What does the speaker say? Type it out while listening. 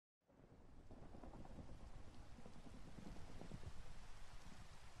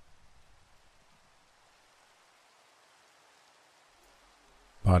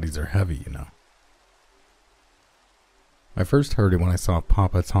Bodies are heavy, you know. I first heard it when I saw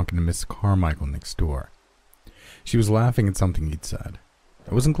Papa talking to Miss Carmichael next door. She was laughing at something he'd said.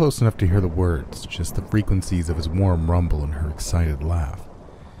 I wasn't close enough to hear the words, just the frequencies of his warm rumble and her excited laugh.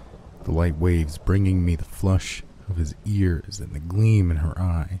 The light waves bringing me the flush of his ears and the gleam in her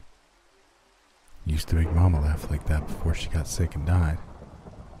eye. Used to make Mama laugh like that before she got sick and died.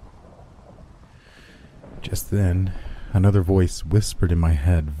 Just then, another voice whispered in my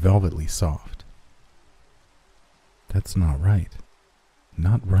head, velvetly soft. That's not right.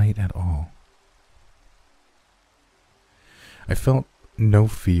 Not right at all. I felt no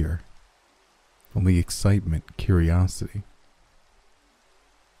fear, only excitement, curiosity.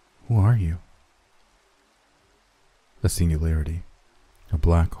 Who are you? A singularity, a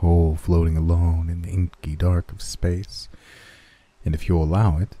black hole floating alone in the inky dark of space, and if you'll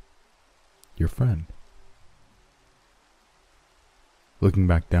allow it, your friend. Looking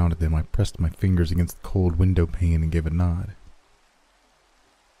back down at them, I pressed my fingers against the cold window pane and gave a nod.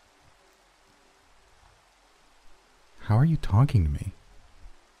 How are you talking to me?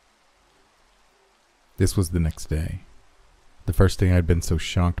 This was the next day. The first day I'd been so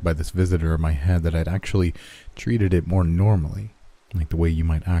shocked by this visitor in my head that I'd actually treated it more normally, like the way you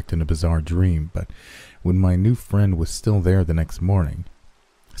might act in a bizarre dream. But when my new friend was still there the next morning,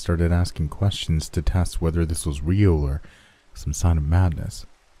 I started asking questions to test whether this was real or some sign of madness.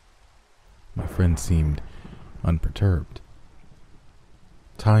 My friend seemed unperturbed.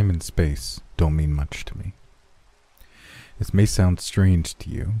 Time and space don't mean much to me. This may sound strange to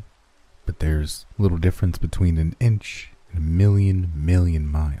you, but there's little difference between an inch and a million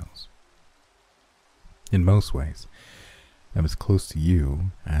miles. In most ways, I'm as close to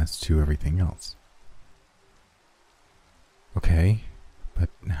you as to everything else. Okay, but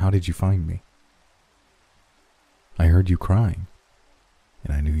how did you find me? I heard you crying,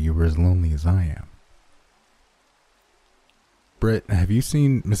 and I knew you were as lonely as I am. Britt, have you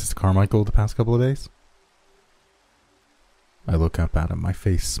seen Mrs. Carmichael the past couple of days? I look up at him, my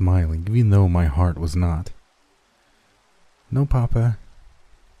face smiling, even though my heart was not. No, Papa.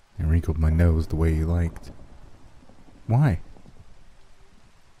 I wrinkled my nose the way he liked. Why?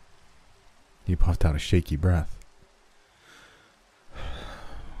 He puffed out a shaky breath.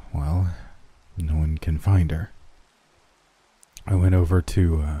 Well, no one can find her. I went over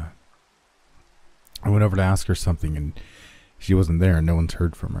to ask her something, and she wasn't there, and no one's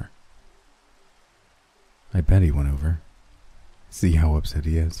heard from her. I bet he went over. See how upset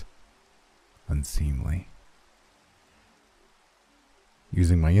he is? Unseemly.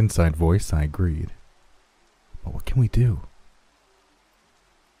 Using my inside voice, I agreed. But what can we do?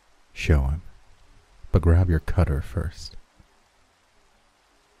 Show him. But grab your cutter first.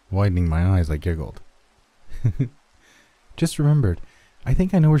 Widening my eyes, I giggled. Just remembered, I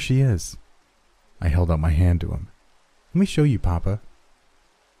think I know where she is. I held out my hand to him. Let me show you, Papa.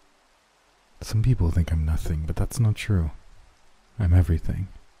 Some people think I'm nothing, but that's not true. I'm everything,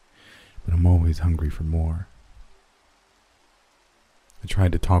 but I'm always hungry for more. I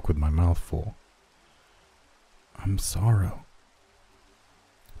tried to talk with my mouth full. I'm sorrow.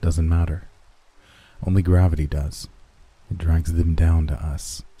 Doesn't matter. Only gravity does. It drags them down to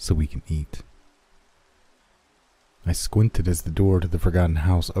us so we can eat. I squinted as the door to the forgotten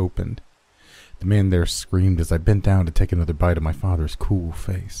house opened. The man there screamed as I bent down to take another bite of my father's cool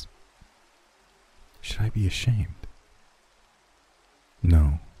face. Should I be ashamed?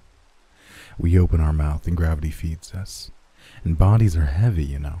 No. We open our mouth and gravity feeds us. And bodies are heavy,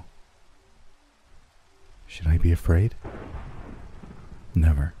 you know. Should I be afraid?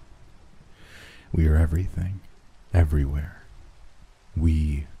 Never. We are everything, everywhere.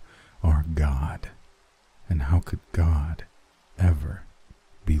 We are God. And how could God ever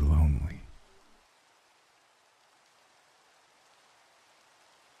be lonely?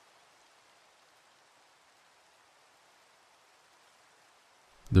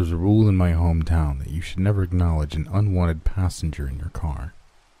 There's a rule in my hometown that you should never acknowledge an unwanted passenger in your car.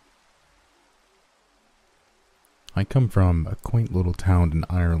 I come from a quaint little town in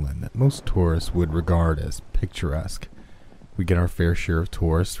Ireland that most tourists would regard as picturesque. We get our fair share of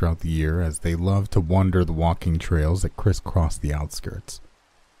tourists throughout the year as they love to wander the walking trails that crisscross the outskirts.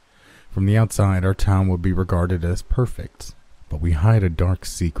 From the outside, our town would be regarded as perfect, but we hide a dark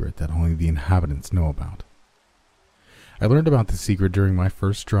secret that only the inhabitants know about. I learned about the secret during my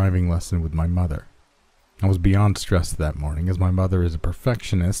first driving lesson with my mother. I was beyond stressed that morning as my mother is a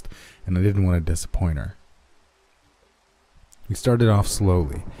perfectionist and I didn't want to disappoint her. We started off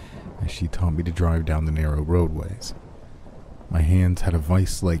slowly as she taught me to drive down the narrow roadways. My hands had a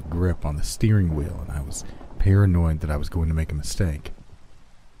vice-like grip on the steering wheel and I was paranoid that I was going to make a mistake.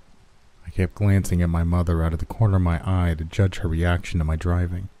 I kept glancing at my mother out of the corner of my eye to judge her reaction to my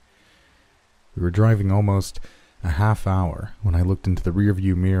driving. We were driving almost a half hour when I looked into the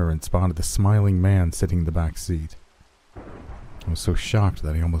rearview mirror and spotted the smiling man sitting in the back seat. I was so shocked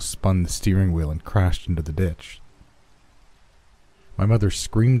that I almost spun the steering wheel and crashed into the ditch. My mother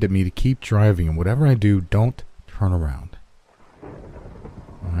screamed at me to keep driving, and whatever I do, don't turn around.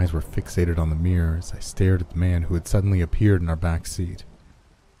 My eyes were fixated on the mirror as I stared at the man who had suddenly appeared in our back seat.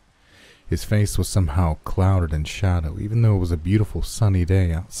 His face was somehow clouded in shadow, even though it was a beautiful sunny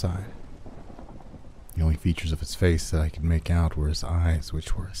day outside. The only features of his face that I could make out were his eyes,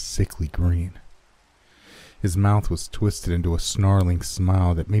 which were a sickly green. His mouth was twisted into a snarling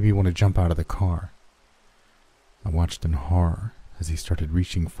smile that made me want to jump out of the car. I watched in horror as he started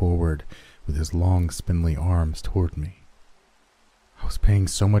reaching forward with his long, spindly arms toward me. I was paying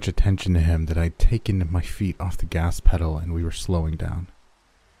so much attention to him that I'd taken my feet off the gas pedal and we were slowing down.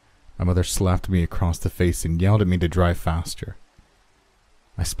 My mother slapped me across the face and yelled at me to drive faster.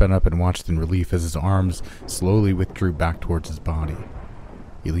 I sped up and watched in relief as his arms slowly withdrew back towards his body.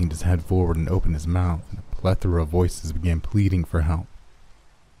 He leaned his head forward and opened his mouth, and a plethora of voices began pleading for help.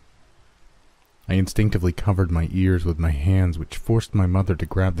 I instinctively covered my ears with my hands, which forced my mother to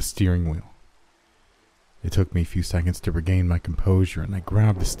grab the steering wheel. It took me a few seconds to regain my composure, and I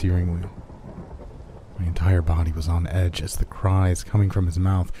grabbed the steering wheel. My entire body was on edge as the cries coming from his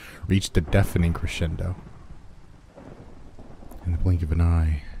mouth reached a deafening crescendo. In the blink of an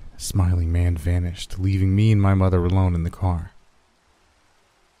eye, the smiling man vanished, leaving me and my mother alone in the car.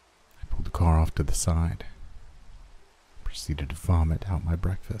 I pulled the car off to the side, and proceeded to vomit out my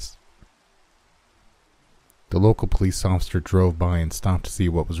breakfast. The local police officer drove by and stopped to see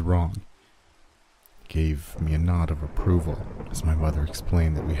what was wrong. He gave me a nod of approval as my mother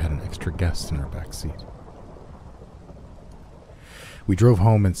explained that we had an extra guest in our back seat. We drove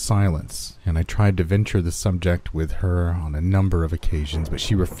home in silence, and I tried to venture the subject with her on a number of occasions, but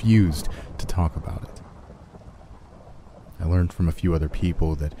she refused to talk about it. I learned from a few other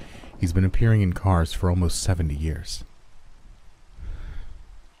people that he's been appearing in cars for almost 70 years.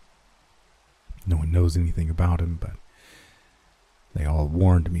 No one knows anything about him, but they all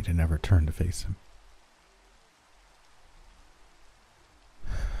warned me to never turn to face him.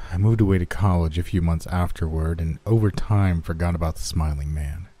 I moved away to college a few months afterward, and over time forgot about the smiling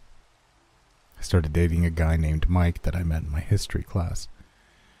man. I started dating a guy named Mike that I met in my history class.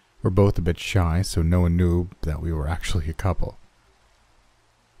 We're both a bit shy, so no one knew that we were actually a couple.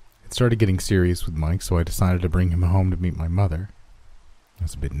 It started getting serious with Mike, so I decided to bring him home to meet my mother. I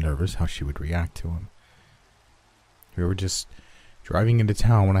was a bit nervous how she would react to him. We were just driving into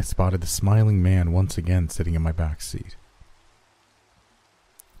town when I spotted the smiling man once again sitting in my back seat.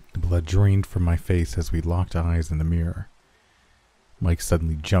 The blood drained from my face as we locked eyes in the mirror. Mike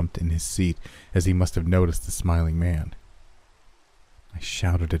suddenly jumped in his seat as he must have noticed the smiling man. I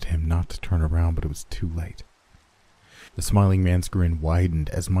shouted at him not to turn around, but it was too late. The smiling man's grin widened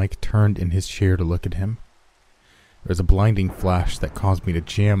as Mike turned in his chair to look at him. There was a blinding flash that caused me to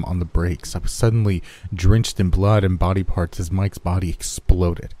jam on the brakes. I was suddenly drenched in blood and body parts as Mike's body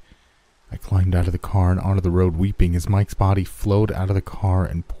exploded. I climbed out of the car and onto the road weeping as Mike's body flowed out of the car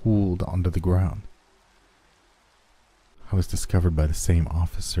and pooled onto the ground. I was discovered by the same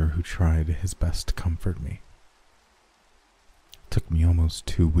officer who tried his best to comfort me. It took me almost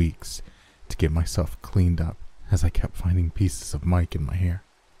 2 weeks to get myself cleaned up as I kept finding pieces of Mike in my hair.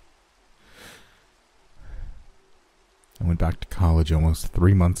 I went back to college almost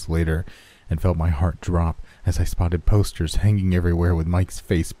 3 months later and felt my heart drop as I spotted posters hanging everywhere with Mike's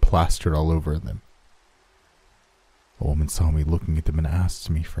face plastered all over them. A woman saw me looking at them and asked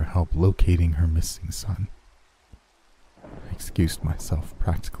me for help locating her missing son. I excused myself,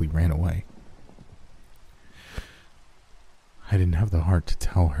 practically ran away. I didn't have the heart to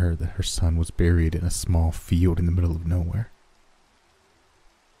tell her that her son was buried in a small field in the middle of nowhere.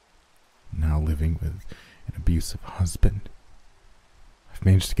 Now living with an abusive husband, I've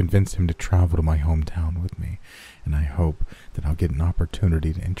managed to convince him to travel to my hometown with me, and I hope that I'll get an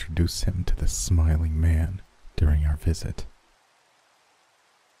opportunity to introduce him to the smiling man during our visit.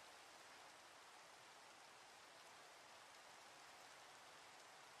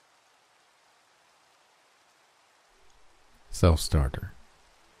 Self-starter.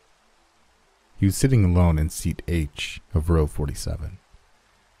 He was sitting alone in seat H of row 47.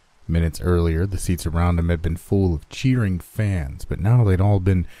 Minutes earlier, the seats around him had been full of cheering fans, but now they'd all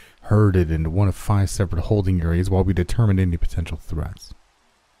been herded into one of 5 separate holding areas while we determined any potential threats.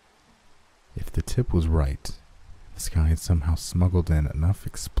 If the tip was right, this guy had somehow smuggled in enough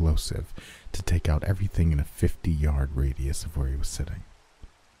explosive to take out everything in a 50-yard radius of where he was sitting.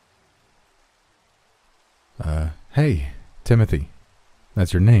 Hey, Timothy.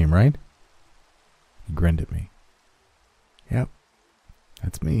 That's your name, right? He grinned at me. Yep,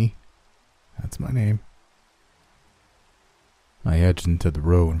 that's me. That's my name. I edged into the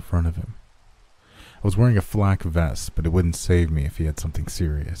row in front of him. I was wearing a flak vest, but it wouldn't save me if he had something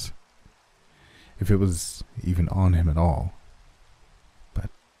serious. If it was even on him at all. But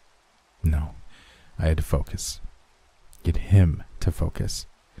no, I had to focus. Get him to focus.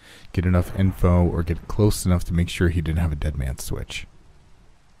 Get enough info or get close enough to make sure he didn't have a dead man switch.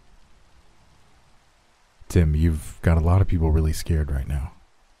 Tim, you've got a lot of people really scared right now.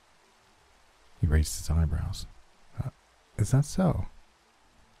 He raised his eyebrows. Is that so?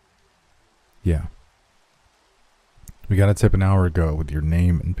 Yeah. We got a tip an hour ago with your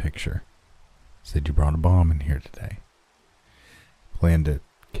name and picture. Said you brought a bomb in here today. Planned to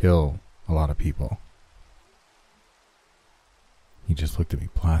kill a lot of people. He just looked at me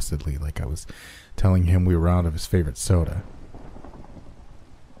placidly like I was telling him we were out of his favorite soda.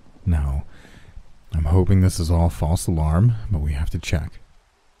 No, I'm hoping this is all false alarm, but we have to check.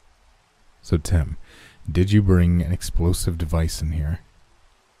 So Tim, did you bring an explosive device in here?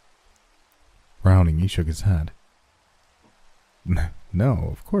 Frowning, he shook his head. No,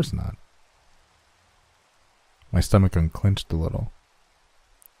 of course not. My stomach unclenched a little.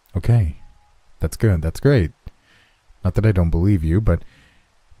 Okay, that's good, that's great. Not that I don't believe you, but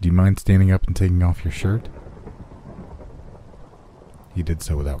do you mind standing up and taking off your shirt? He did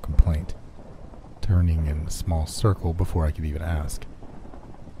so without complaint, turning in a small circle before I could even ask.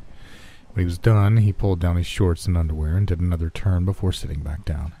 When he was done, he pulled down his shorts and underwear and did another turn before sitting back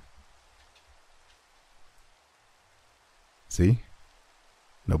down. See?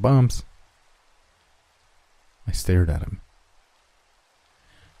 No bombs. I stared at him.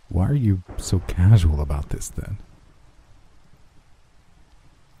 Why are you so casual about this then?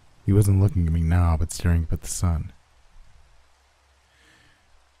 He wasn't looking at me now, but staring up at the sun.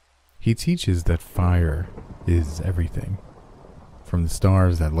 He teaches that fire is everything. From the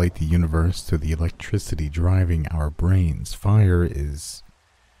stars that light the universe to the electricity driving our brains, fire is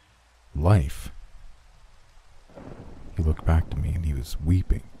life. He looked back to me and he was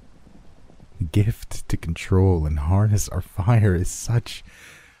weeping. The gift to control and harness our fire is such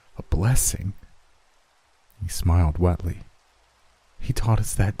a blessing. He smiled wetly. He taught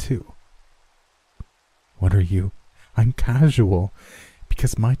us that too. What are you? I'm casual.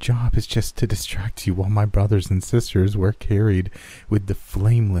 Because my job is just to distract you while my brothers and sisters were carried with the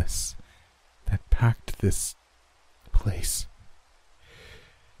flameless that packed this place.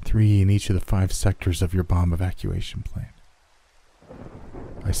 3 in each of the 5 sectors of your bomb evacuation plan.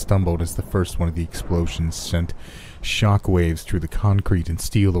 I stumbled as the first one of the explosions sent shockwaves through the concrete and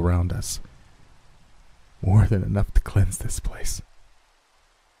steel around us. More than enough to cleanse this place.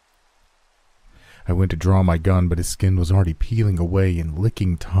 I went to draw my gun, but his skin was already peeling away in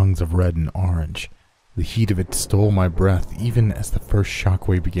licking tongues of red and orange. The heat of it stole my breath, even as the first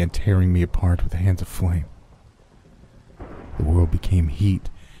shockwave began tearing me apart with hands of flame. The world became heat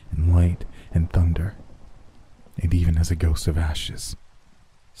and light and thunder, and even as a ghost of ashes,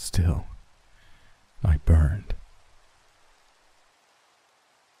 still, I burned.